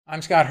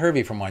I'm Scott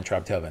Hervey from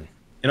Weintraub Tobin.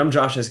 And I'm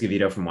Josh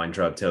Escovedo from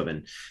Weintraub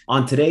Tobin.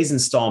 On today's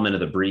installment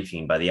of the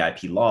briefing by the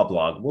IP Law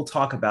Blog, we'll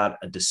talk about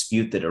a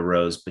dispute that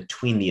arose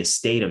between the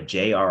estate of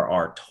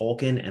JRR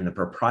Token and the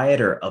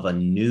proprietor of a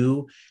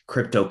new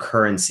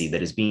cryptocurrency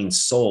that is being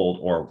sold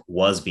or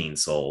was being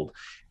sold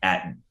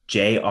at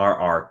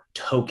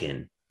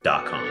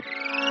jrrtoken.com.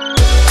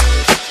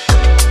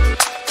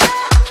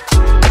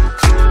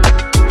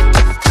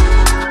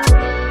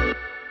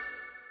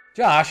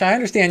 Josh, I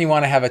understand you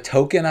want to have a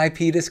token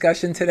IP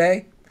discussion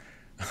today.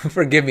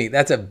 Forgive me,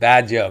 that's a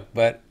bad joke,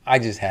 but I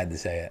just had to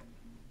say it.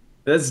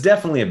 That's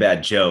definitely a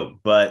bad joke,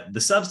 but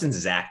the substance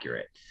is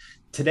accurate.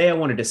 Today, I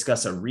want to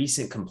discuss a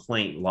recent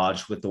complaint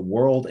lodged with the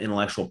World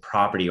Intellectual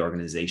Property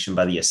Organization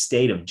by the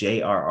estate of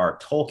JRR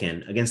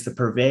Token against the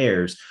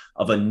purveyors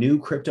of a new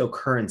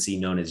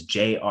cryptocurrency known as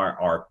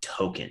JRR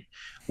Token,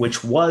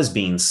 which was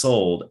being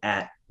sold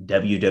at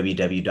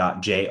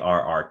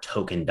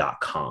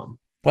www.jrrtoken.com.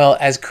 Well,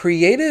 as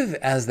creative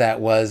as that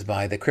was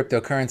by the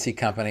cryptocurrency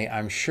company,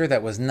 I'm sure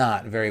that was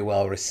not very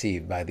well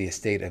received by the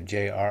estate of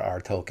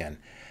JRR Token.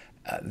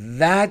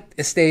 That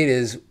estate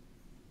has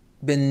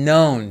been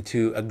known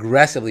to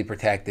aggressively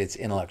protect its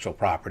intellectual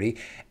property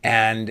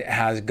and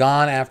has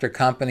gone after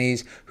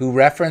companies who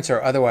reference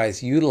or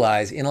otherwise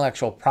utilize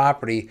intellectual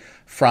property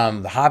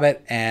from The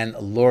Hobbit and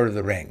Lord of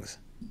the Rings.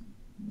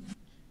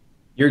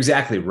 You're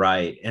exactly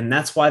right. And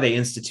that's why they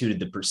instituted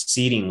the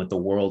proceeding with the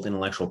World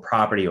Intellectual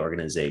Property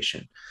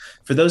Organization.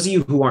 For those of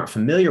you who aren't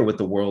familiar with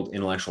the World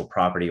Intellectual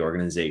Property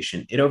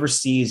Organization, it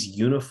oversees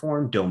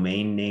Uniform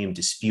Domain Name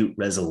Dispute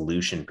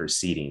Resolution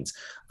Proceedings,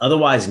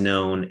 otherwise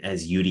known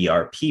as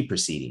UDRP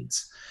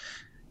proceedings.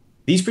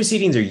 These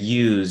proceedings are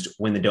used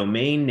when the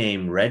domain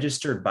name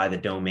registered by the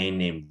domain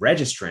name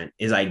registrant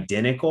is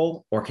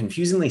identical or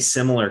confusingly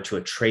similar to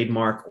a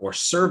trademark or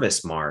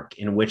service mark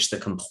in which the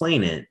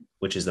complainant,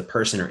 which is the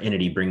person or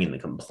entity bringing the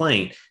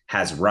complaint,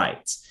 has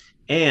rights,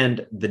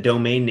 and the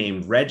domain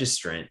name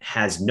registrant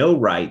has no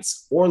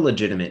rights or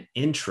legitimate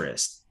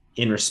interest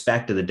in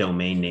respect to the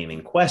domain name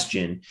in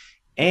question,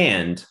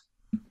 and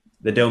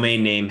the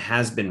domain name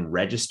has been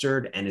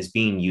registered and is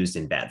being used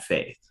in bad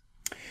faith.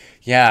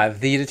 Yeah,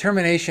 the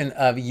determination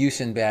of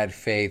use in bad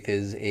faith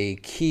is a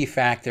key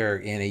factor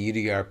in a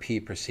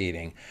UDRP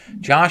proceeding.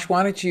 Josh,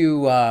 why don't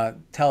you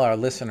tell our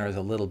listeners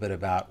a little bit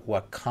about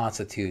what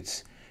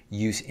constitutes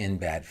use in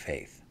bad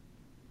faith?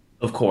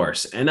 Of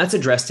course, and that's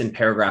addressed in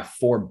paragraph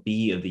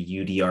 4B of the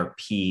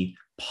UDRP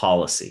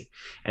policy.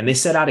 And they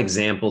set out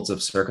examples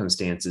of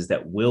circumstances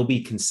that will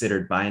be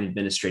considered by an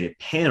administrative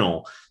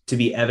panel to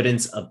be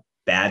evidence of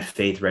bad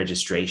faith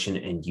registration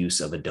and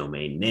use of a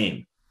domain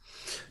name.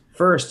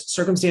 First,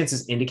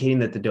 circumstances indicating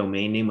that the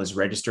domain name was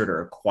registered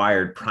or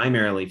acquired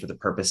primarily for the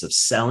purpose of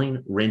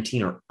selling,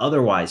 renting, or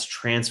otherwise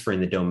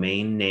transferring the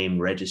domain name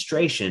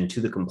registration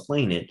to the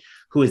complainant,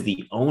 who is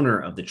the owner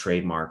of the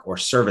trademark or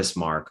service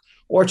mark,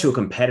 or to a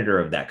competitor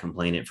of that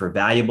complainant for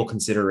valuable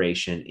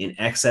consideration in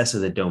excess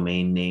of the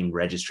domain name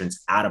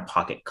registrant's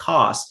out-of-pocket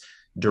costs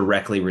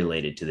directly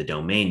related to the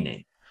domain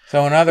name.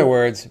 So in other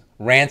words,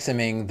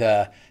 ransoming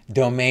the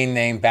domain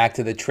name back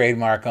to the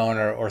trademark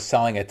owner or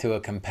selling it to a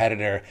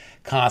competitor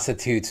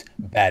constitutes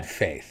bad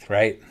faith,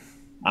 right?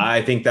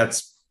 I think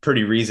that's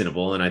pretty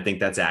reasonable, and I think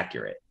that's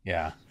accurate.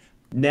 Yeah.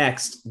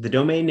 Next, the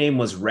domain name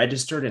was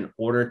registered in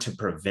order to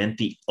prevent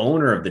the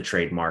owner of the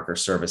trademark or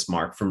service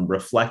mark from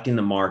reflecting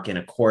the mark in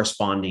a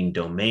corresponding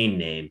domain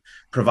name,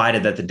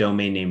 provided that the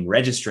domain name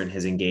registrant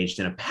has engaged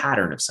in a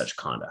pattern of such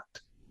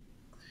conduct.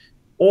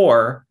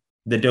 Or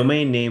the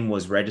domain name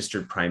was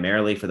registered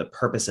primarily for the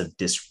purpose of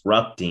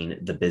disrupting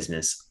the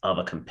business of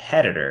a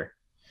competitor.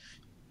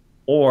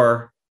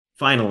 Or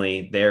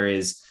finally, there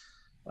is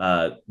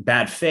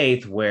bad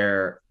faith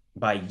where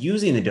by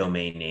using the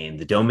domain name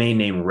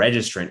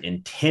registrant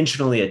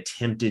intentionally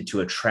attempted to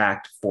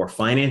attract for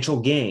financial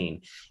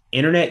gain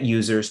internet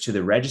users to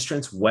the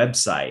registrant's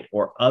website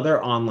or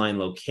other online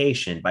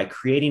location by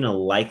creating a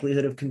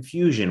likelihood of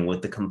confusion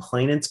with the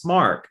complainant's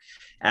mark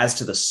as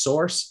to the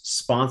source,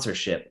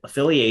 sponsorship,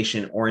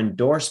 affiliation, or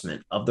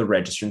endorsement of the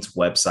registrant's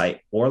website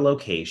or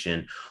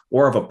location,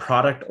 or of a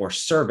product or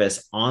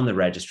service on the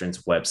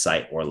registrant's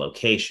website or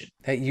location.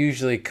 That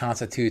usually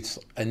constitutes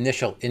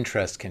initial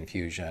interest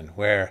confusion,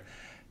 where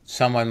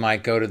someone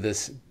might go to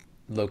this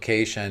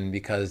location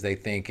because they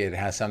think it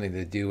has something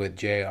to do with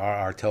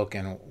JRR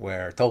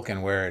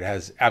Token, where it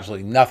has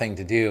absolutely nothing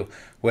to do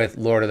with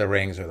Lord of the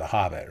Rings or The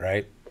Hobbit,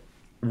 right?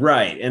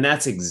 Right. And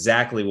that's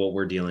exactly what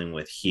we're dealing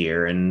with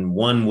here. And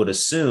one would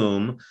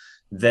assume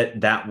that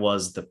that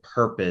was the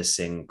purpose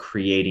in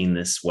creating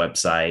this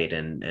website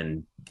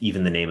and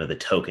even the name of the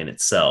token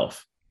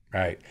itself.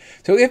 Right.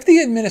 So if the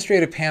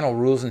administrative panel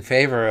rules in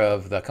favor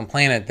of the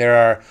complainant, there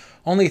are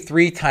only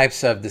three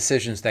types of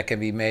decisions that can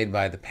be made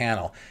by the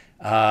panel.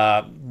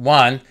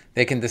 One,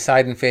 they can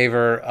decide in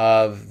favor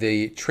of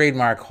the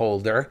trademark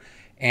holder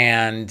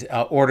and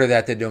order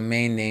that the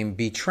domain name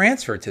be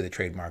transferred to the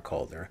trademark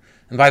holder.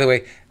 And by the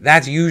way,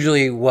 that's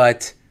usually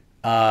what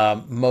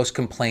most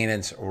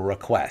complainants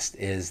request,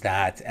 is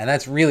that, and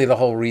that's really the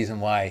whole reason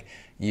why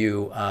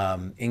you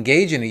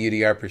engage in a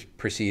UDR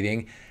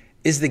proceeding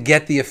is to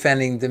get the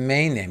offending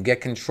domain name,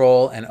 get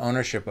control and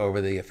ownership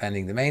over the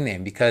offending domain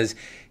name. Because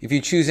if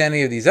you choose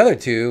any of these other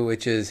two,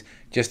 which is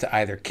just to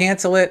either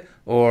cancel it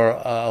or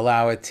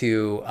allow it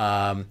to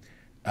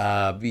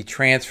be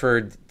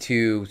transferred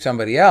to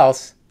somebody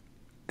else,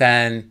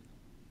 then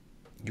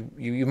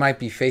you might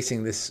be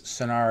facing this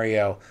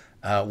scenario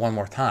one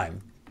more time.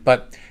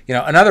 But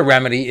another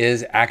remedy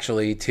is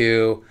actually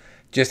to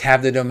just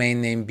have the domain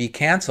name be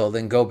canceled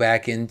and go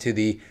back into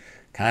the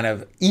kind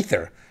of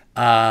ether.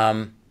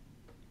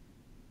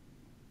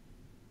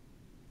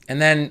 And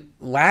then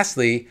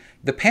lastly,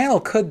 the panel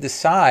could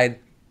decide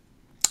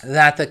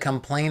that the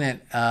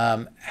complainant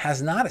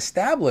has not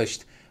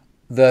established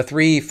the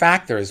 3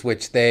 factors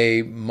which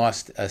they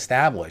must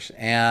establish.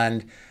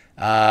 And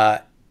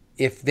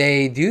if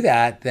they do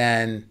that,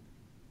 then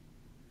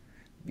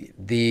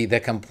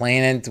the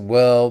complainant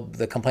will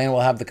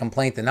have the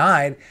complaint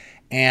denied,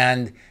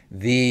 and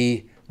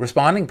the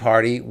responding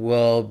party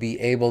will be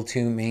able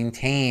to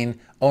maintain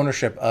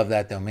ownership of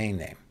that domain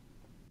name.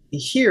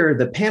 Here,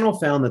 the panel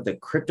found that the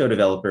crypto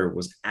developer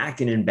was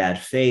acting in bad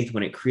faith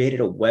when it created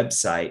a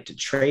website to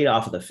trade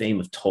off of the fame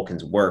of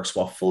Tolkien's works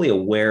while fully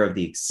aware of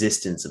the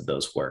existence of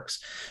those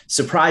works.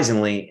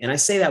 Surprisingly, and I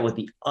say that with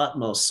the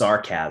utmost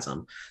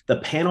sarcasm, the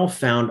panel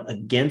found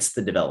against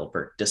the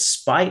developer,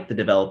 despite the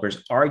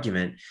developer's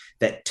argument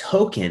that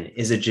token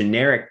is a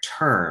generic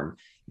term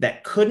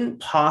that couldn't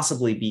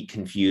possibly be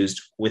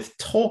confused with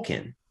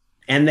Tolkien,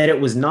 and that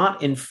it was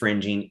not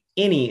infringing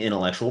any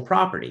intellectual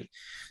property.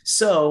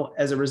 So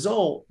as a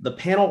result, the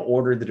panel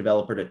ordered the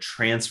developer to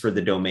transfer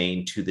the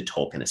domain to the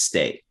Tolkien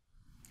estate.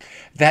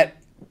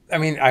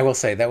 I will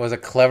say that was a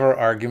clever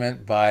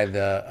argument by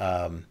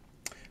the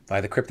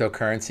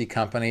cryptocurrency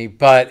company.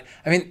 But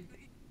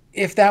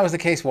if that was the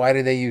case, why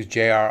did they use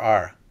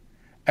JRR?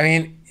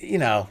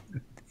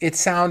 It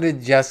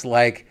sounded just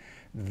like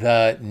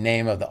the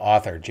name of the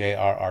author,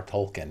 JRR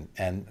Token,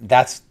 and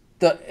that's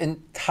the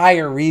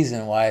entire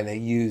reason why they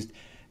used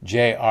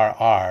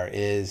JRR,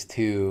 is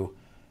to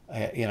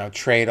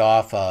trade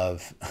off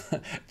of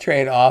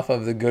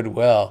the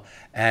goodwill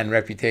and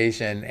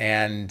reputation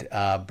and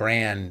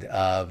brand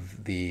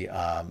of the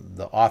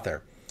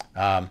author.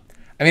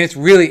 It's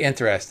really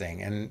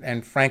interesting,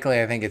 and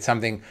frankly, I think it's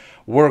something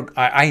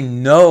I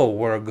know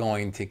we're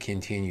going to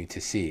continue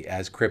to see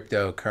as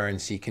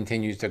cryptocurrency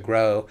continues to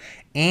grow,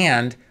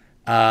 and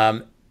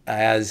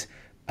as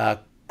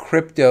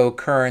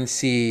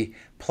cryptocurrency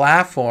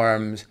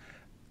platforms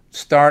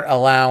start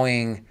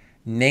allowing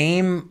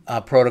name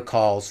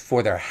protocols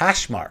for their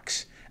hash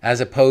marks,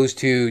 as opposed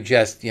to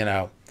just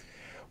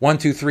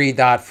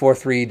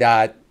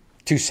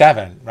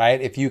 123.43.27,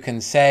 right? If you can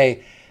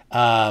say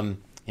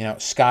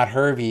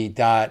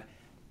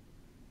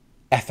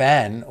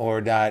scotthervey.fn or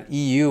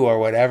 .eu or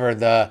whatever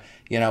the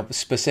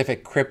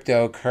specific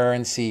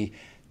cryptocurrency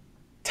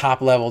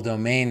top level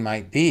domain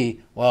might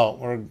be, well,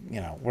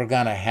 we're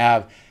gonna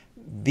have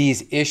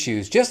these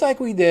issues just like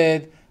we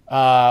did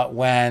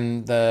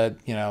when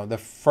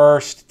the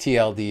first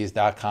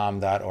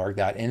TLDs.com, .org,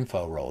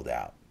 .info rolled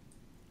out.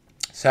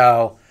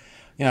 So,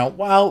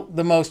 while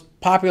the most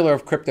popular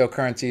of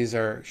cryptocurrencies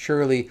are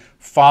surely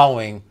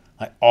following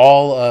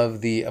all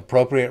of the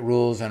appropriate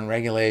rules and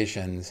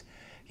regulations,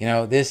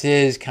 this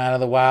is kind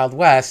of the Wild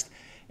West,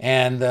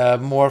 and the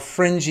more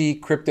fringy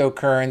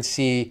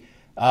cryptocurrency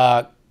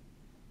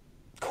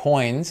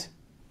coins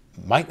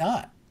might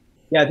not.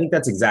 Yeah, I think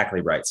that's exactly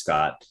right,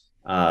 Scott.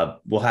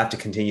 We'll have to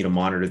continue to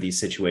monitor these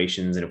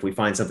situations. And if we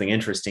find something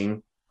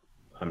interesting,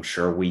 I'm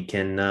sure we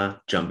can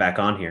jump back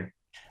on here.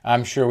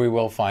 I'm sure we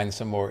will find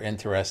some more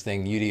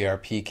interesting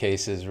UDRP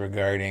cases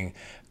regarding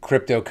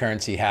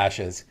cryptocurrency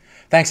hashes.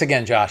 Thanks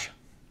again, Josh.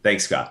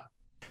 Thanks, Scott.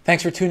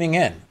 Thanks for tuning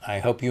in. I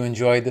hope you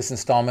enjoyed this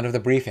installment of the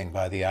briefing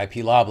by the IP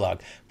Law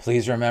Blog.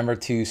 Please remember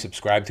to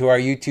subscribe to our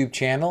YouTube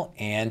channel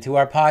and to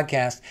our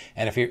podcast.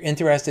 And if you're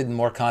interested in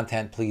more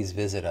content, please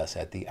visit us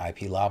at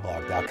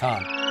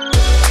theiplawblog.com.